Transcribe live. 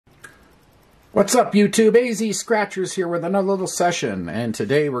What's up, YouTube? AZ Scratchers here with another little session, and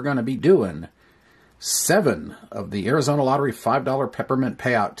today we're going to be doing 7 of the Arizona Lottery $5 Peppermint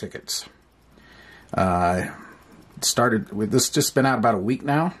Payout tickets. Started with this, just been out about a week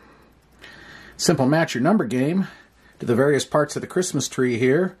now. Simple match your number game to the various parts of the Christmas tree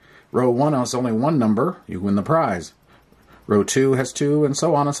here. Row 1 has only one number, you win the prize. Row 2 has 2, and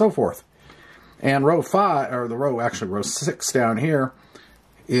so on and so forth. And row 5, or row 6 down here,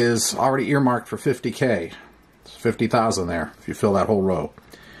 is already earmarked for 50K. It's 50,000 there, if you fill that whole row.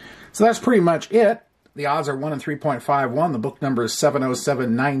 So that's pretty much it. The odds are 1 in 3.51. The book number is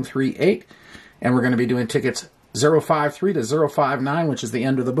 707938. And we're going to be doing tickets 053 to 059, which is the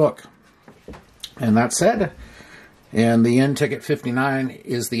end of the book. And that said, and the end ticket 59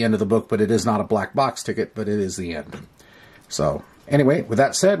 is the end of the book, but it is not a black box ticket, but it is the end. So, anyway, with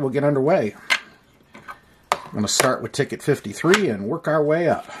that said, we'll get underway. I'm going to start with ticket 53 and work our way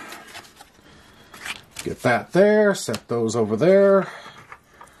up. Get that there, set those over there,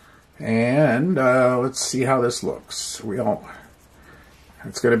 and let's see how this looks.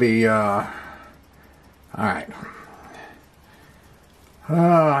 It's going to be, alright.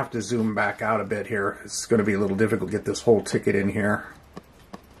 I'll have to zoom back out a bit here. It's going to be a little difficult to get this whole ticket in here.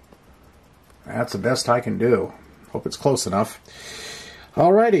 That's the best I can do. Hope it's close enough.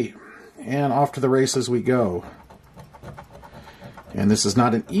 Alrighty. And off to the races we go. And this is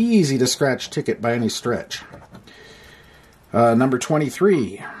not an easy to scratch ticket by any stretch. Number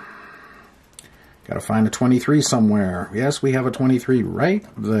 23. Got to find a 23 somewhere. Yes, we have a 23 right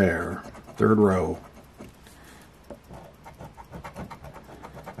there. Third row.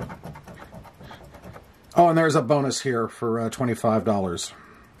 Oh, and there's a bonus here for $25.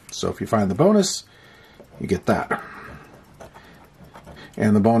 So if you find the bonus, you get that.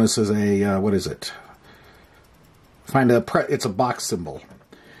 And the bonus is a, what is it? It's a box symbol.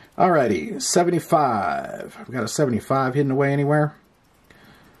 Alrighty, 75. We got a 75 hidden away anywhere?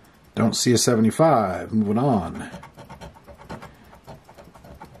 Don't see a 75. Moving on.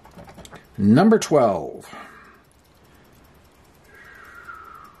 Number 12.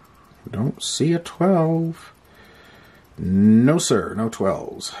 Don't see a 12. No, sir, no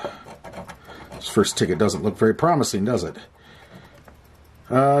 12s. This first ticket doesn't look very promising, does it?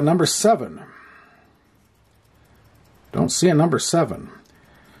 Number 7. Don't see a number 7.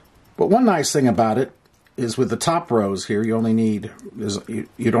 But one nice thing about it is with the top rows here, you only need,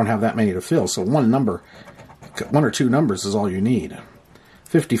 you don't have that many to fill. So one or two numbers is all you need.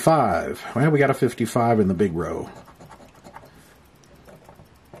 55. Well, we got a 55 in the big row.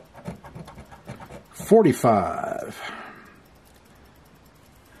 45.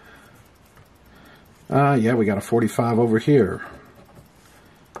 Yeah, we got a 45 over here.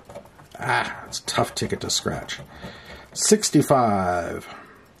 It's a tough ticket to scratch. 65.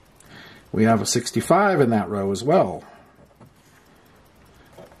 We have a 65 in that row as well.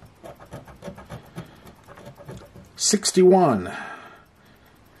 61.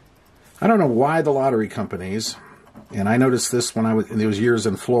 I don't know why the lottery companies, and I noticed this when I was in those years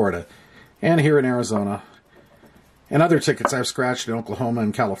in Florida and here in Arizona, and other tickets I've scratched in Oklahoma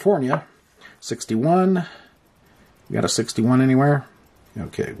and California. 61. You got a 61 anywhere?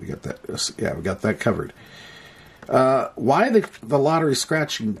 Okay, we got that. Yeah, we got that covered. Why the lottery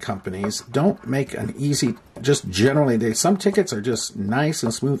scratching companies don't make an easy, just generally, some tickets are just nice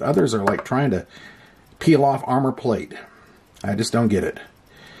and smooth. Others are like trying to peel off armor plate. I just don't get it.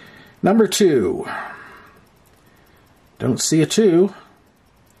 Number 2. Don't see a 2.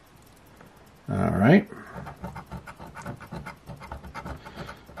 All right.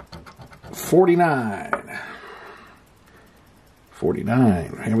 49.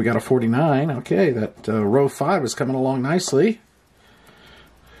 49. And we got a 49. Okay, that row 5 is coming along nicely.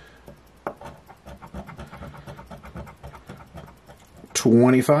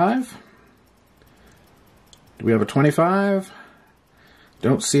 $25. Do we have a 25?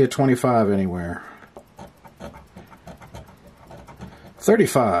 Don't see a 25 anywhere.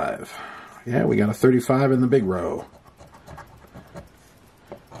 35. Yeah, we got a 35 in the big row.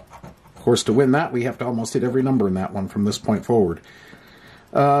 Of course, to win that, we have to almost hit every number in that one from this point forward.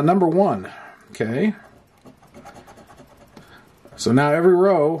 Number 1. Okay. So now every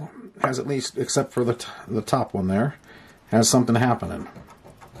row has at least, except for the top one there, has something happening.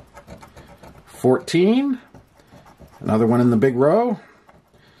 14. Another one in the big row.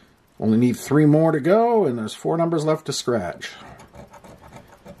 Only need 3 more to go, and there's 4 numbers left to scratch.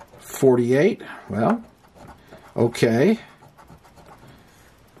 48. Well, okay.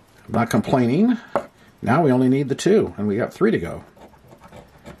 I'm not complaining. Now we only need the 2, and we got 3 to go.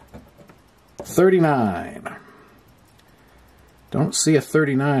 39. Don't see a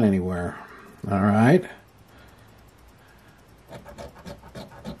 39 anywhere. All right.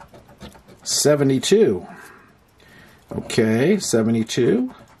 72. Okay,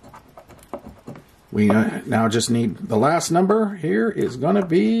 72. We now just need the last number here is going to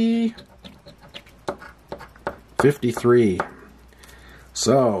be 53.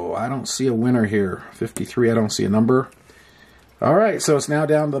 So I don't see a winner here. 53, I don't see a number. All right, so it's now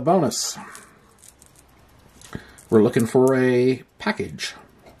down to the bonus. We're looking for a package.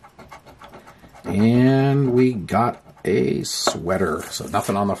 And we got a sweater. So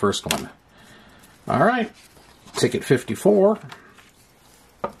nothing on the first one. All right, ticket 54.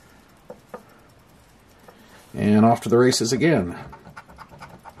 And off to the races again.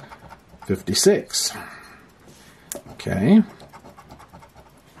 56. Okay.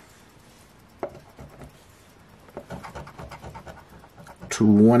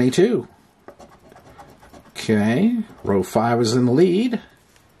 22. Okay. Row 5 is in the lead.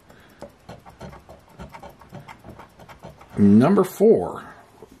 Number 4.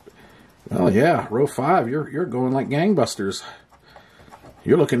 Well, yeah, row 5, you're going like gangbusters.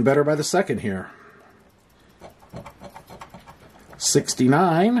 You're looking better by the second here.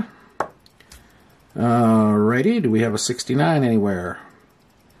 69. Alrighty, do we have a 69 anywhere?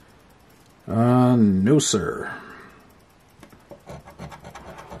 No, sir.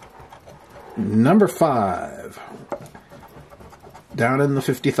 Number 5. Down in the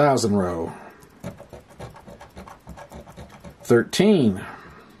 50,000 row. 13.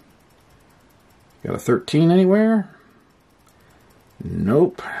 Got a 13 anywhere?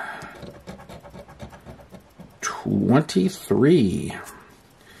 Nope. 23.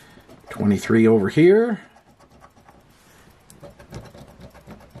 23 over here.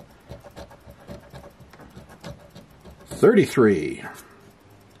 33.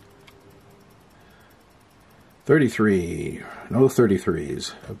 33. No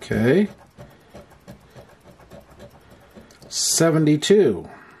 33s. Okay. 72.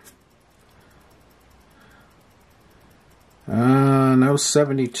 No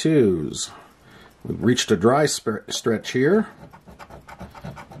 72s. We've reached a dry stretch here.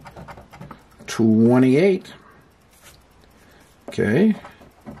 28. Okay.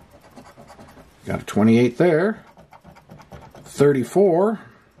 Got a 28 there. 34.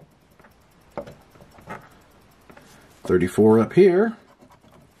 34 up here.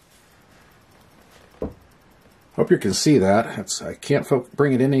 Hope you can see that. I can't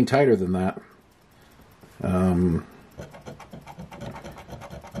bring it in any tighter than that.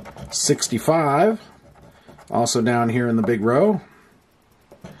 65. Also down here in the big row.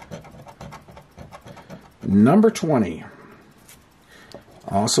 Number 20.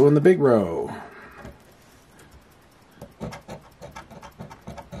 Also in the big row.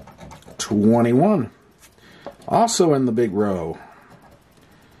 21. Also in the big row.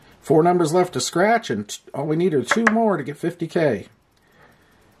 4 numbers left to scratch, and all we need are 2 more to get 50K.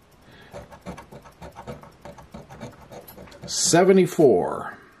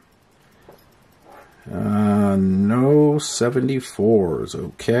 74. No 74s.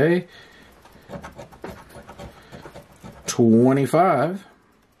 Okay. 25.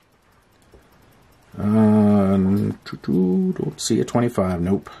 Don't see a 25.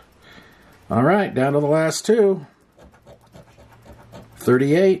 Nope. All right, down to the last 2.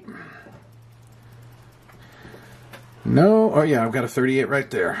 38. No. Oh, yeah, I've got a 38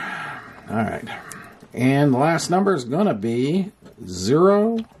 right there. All right. And the last number is going to be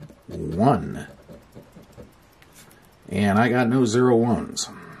 01. And I got no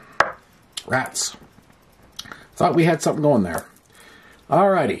 01s. Rats. Thought we had something going there.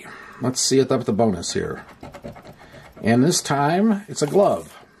 Alrighty. Let's see it up at the bonus here. And this time, it's a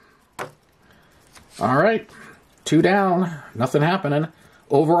glove. Alright. 2 down. Nothing happening.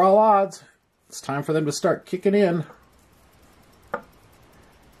 Overall odds. It's time for them to start kicking in.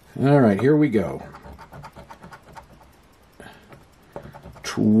 Alright, here we go.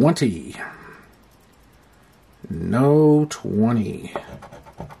 20. No 20.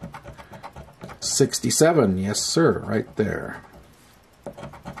 67. Yes, sir. Right there.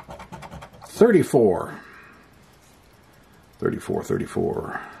 34. 34,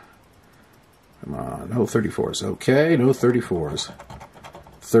 34. Come on. No 34s. Okay, no 34s.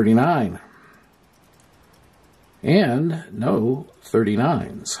 39. And no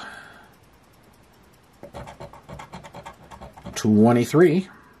 39s. 23.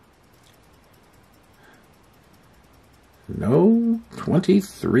 No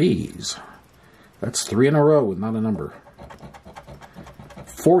 23s. That's 3 in a row with not a number.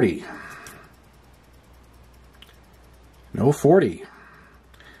 40. No 40.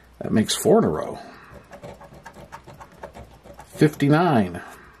 That makes 4 in a row. 59.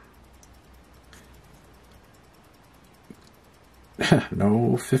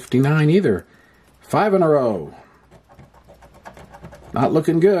 No 59 either. 5 in a row. Not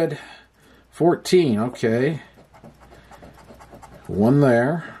looking good. 14, okay. 1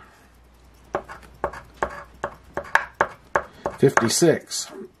 there.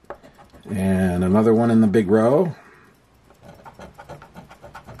 56. And another one in the big row.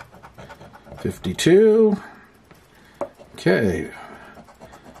 52. Okay.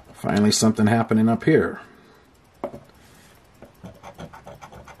 Finally something happening up here.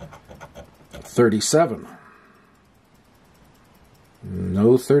 37.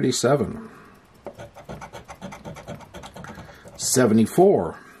 No 37.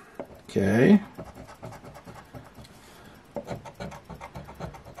 74. Okay.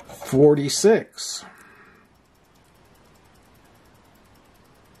 46.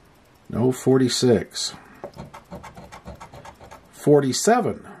 No 46.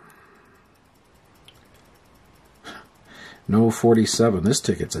 47. No 47. This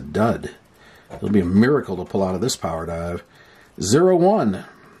ticket's a dud. It'll be a miracle to pull out of this power dive. 01.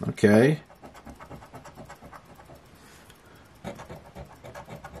 Okay.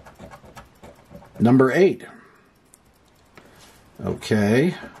 Number 8.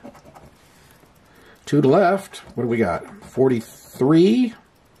 Okay. 2 to left. What do we got? 43.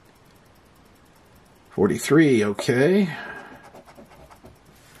 43. Okay.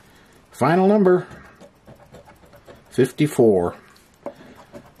 Final number. 54.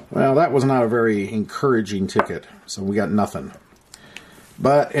 Well, that was not a very encouraging ticket, so we got nothing.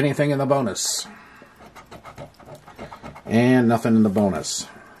 But anything in the bonus. And nothing in the bonus.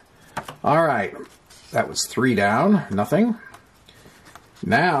 Alright, that was 3 down, nothing.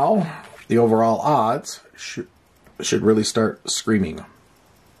 Now, the overall odds should really start screaming.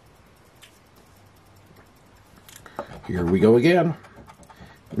 Here we go again.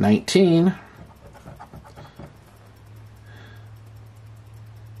 19.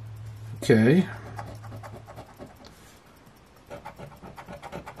 Okay.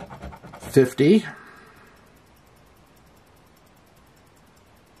 50.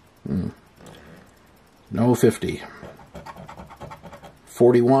 No 50.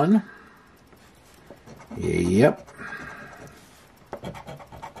 41. Yep.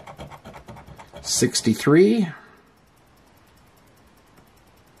 63.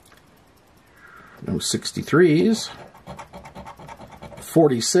 No 63s.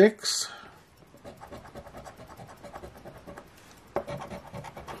 46.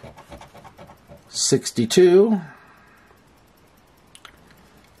 62.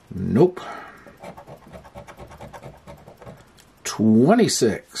 Nope.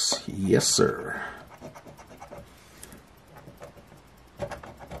 26. Yes, sir.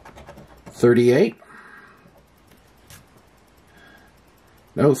 38.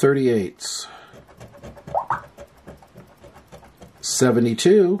 No 38s.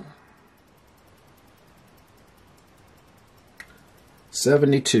 72.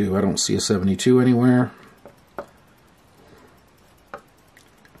 72. I don't see a 72 anywhere.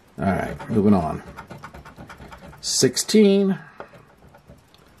 Alright, moving on. 16.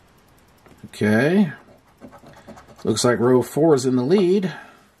 Okay. Looks like row 4 is in the lead.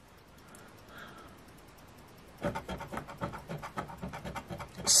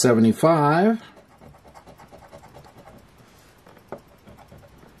 $75.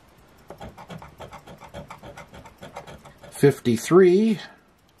 $53.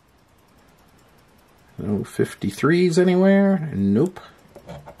 No 53s anywhere. Nope.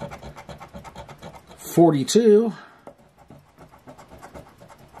 42.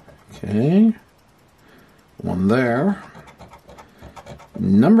 Okay. 1 there.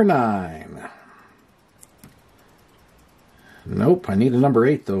 Number 9. Nope, I need a number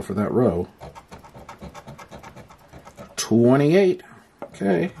 8 though for that row. 28.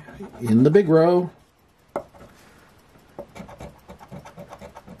 Okay, in the big row.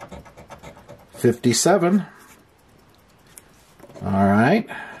 57. All right.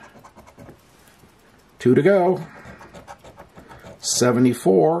 2 to go.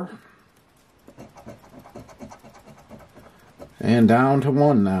 74. And down to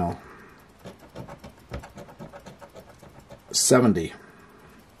 1 now. 70.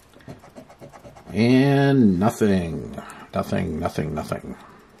 And nothing. Nothing, nothing, nothing.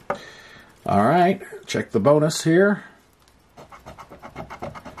 All right, check the bonus here.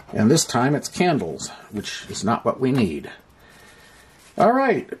 And this time it's candles, which is not what we need. All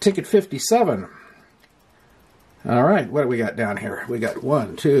right, ticket 57. All right, what do we got down here? We got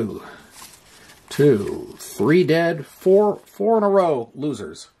 1, 2, 3 dead, 4 in a row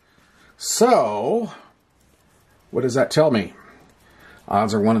losers. So, what does that tell me?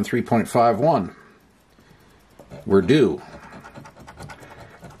 Odds are 1 in 3.51. We're due.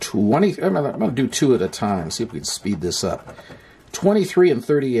 20. I'm going to do two at a time. See if we can speed this up. 23 and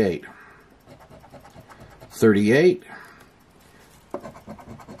 38. 38.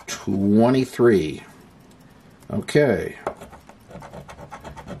 23. Okay.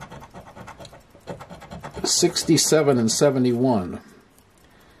 67 and 71.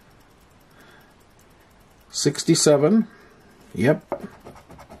 67. Yep.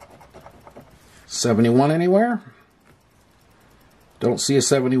 71 anywhere? Don't see a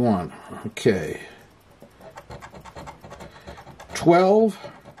 71. Okay. 12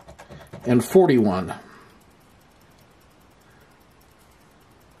 and 41.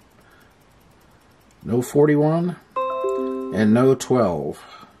 No 41 and no 12.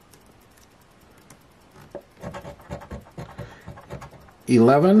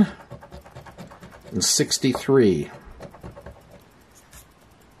 11 and 63.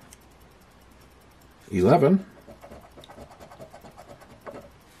 11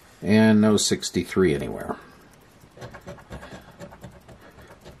 and no 63 anywhere.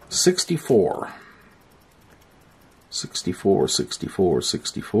 64. 64, 64,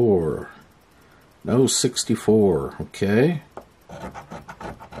 64. No 64. Okay.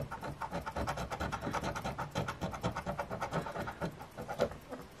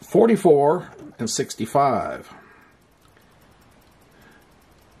 44 and 65.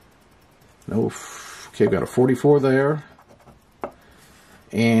 No. Okay, got a 44 there.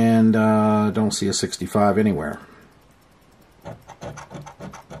 And don't see a 65 anywhere.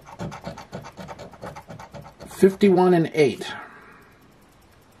 51 and 8.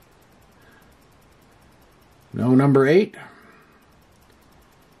 No number 8.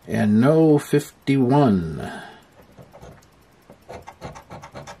 And no 51.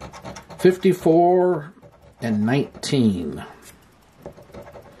 54 and 19.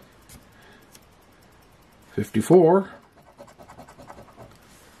 54.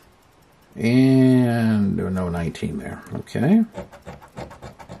 And no 19 there. Okay.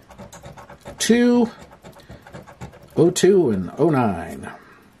 2, 02 and 09.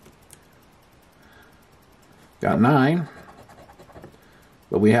 Got 9.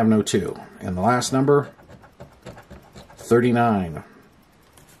 But we have no 2. And the last number, 39.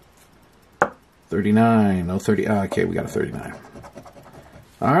 39. No 30. Okay, we got a 39.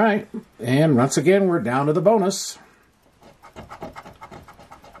 All right. And once again, we're down to the bonus.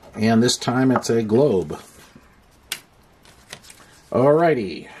 And this time it's a globe.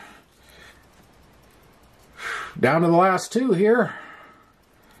 Alrighty. Down to the last two here.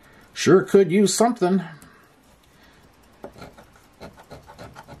 Sure could use something.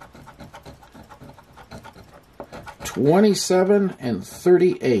 $27 and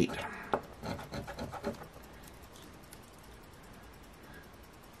 $38.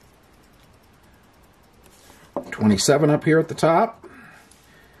 $27 up here at the top.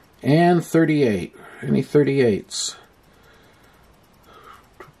 And 38. Any 38s?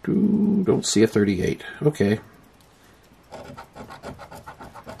 Don't see a 38. Okay.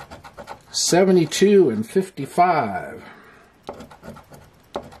 72 and 55.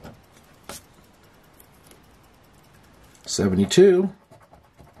 72.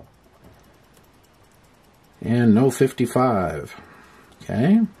 And no 55.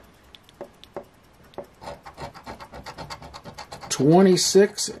 Okay.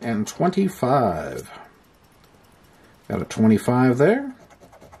 26 and 25. Got a 25 there.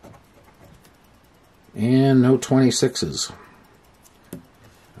 And no 26s.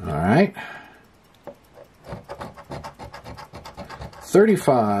 Alright.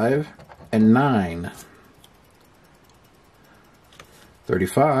 35 and 9.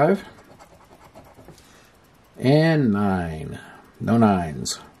 35 and 9. No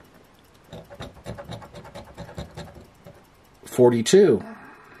 9s. 42.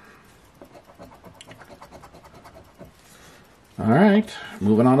 Alright,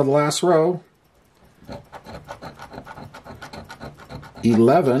 moving on to the last row.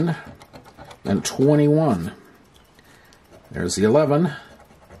 11 and 21. There's the 11.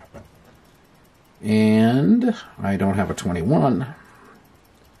 And I don't have a 21.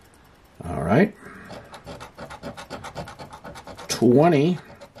 Alright. 20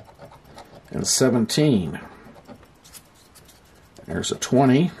 and 17. There's a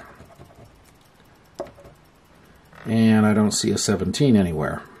 20. And I don't see a 17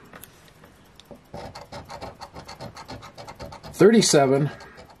 anywhere. 37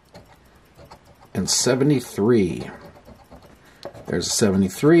 and 73. There's a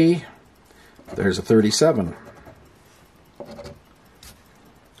 73. There's a 37.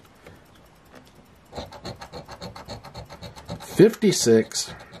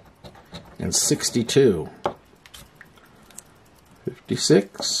 56 and 62.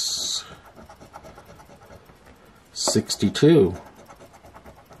 56, 62.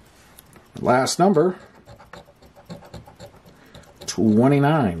 Last number,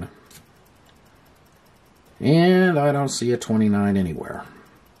 29. And I don't see a 29 anywhere.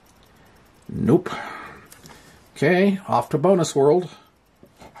 Nope. Okay, off to bonus world.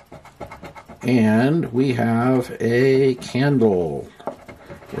 And we have a candle.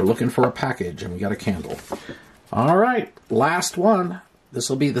 We're looking for a package, and we got a candle. All right, last one. This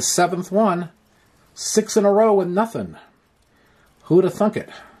will be the 7th one. 6 in a row with nothing. Who'd have thunk it?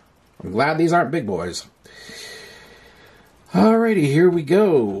 I'm glad these aren't big boys. Alrighty, here we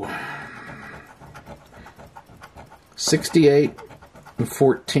go. 68 and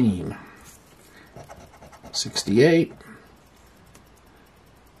 14. 68.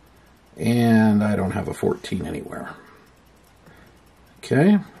 And I don't have a 14 anywhere.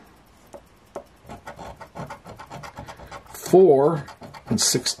 Okay. 4 and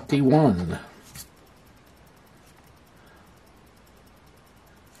 61.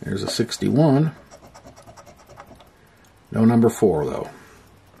 There's a 61. No number 4, though.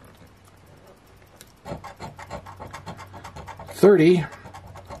 30,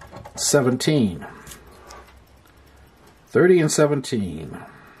 17. 30 and 17.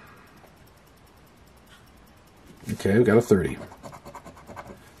 Okay, we got a 30.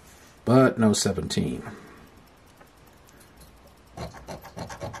 But no 17.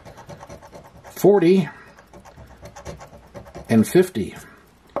 40 and 50.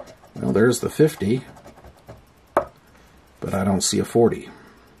 Well, there's the 50. But I don't see a 40.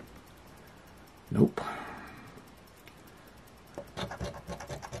 Nope.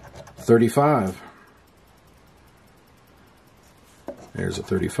 35. There's a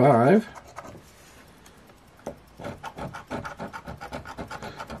 35.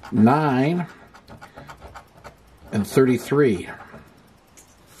 9 and 33.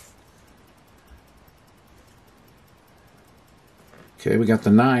 Okay, we got the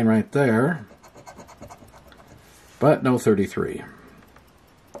 9 right there. But no 33.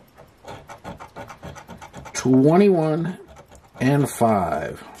 21 and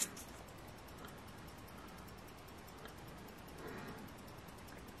 5.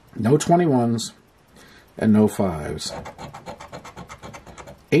 No 21s and no 5s.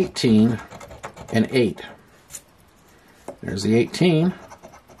 18 and 8. There's the 18.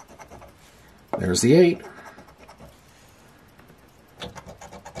 There's the 8.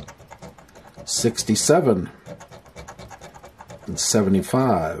 67 and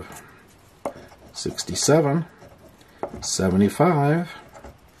 75. 67, 75.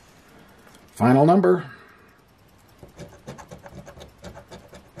 Final number.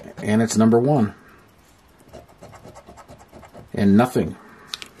 And it's number 1. And nothing.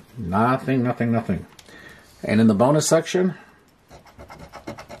 Nothing, nothing, nothing. And in the bonus section,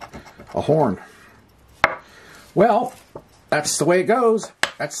 a horn. Well, that's the way it goes.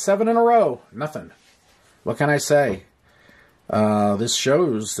 That's 7 in a row. Nothing. What can I say? This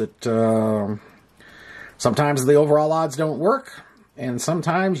shows that sometimes the overall odds don't work, and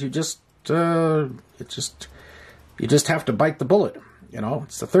sometimes you just have to bite the bullet. You know,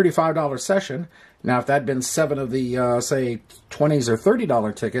 it's a $35 session. Now, if that had been 7 of the, say, $20s or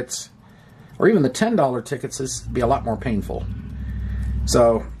 $30 tickets, or even the $10 tickets, this would be a lot more painful.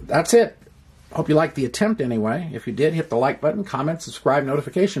 So, that's it. Hope you liked the attempt anyway. If you did, hit the like button, comment, subscribe,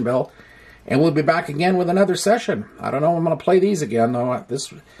 notification bell, and we'll be back again with another session. I don't know if I'm going to play these again, though.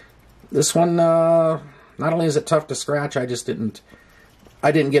 This one, not only is it tough to scratch, I didn't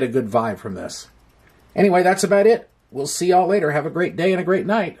get a good vibe from this. Anyway, that's about it. We'll see y'all later. Have a great day and a great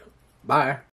night. Bye.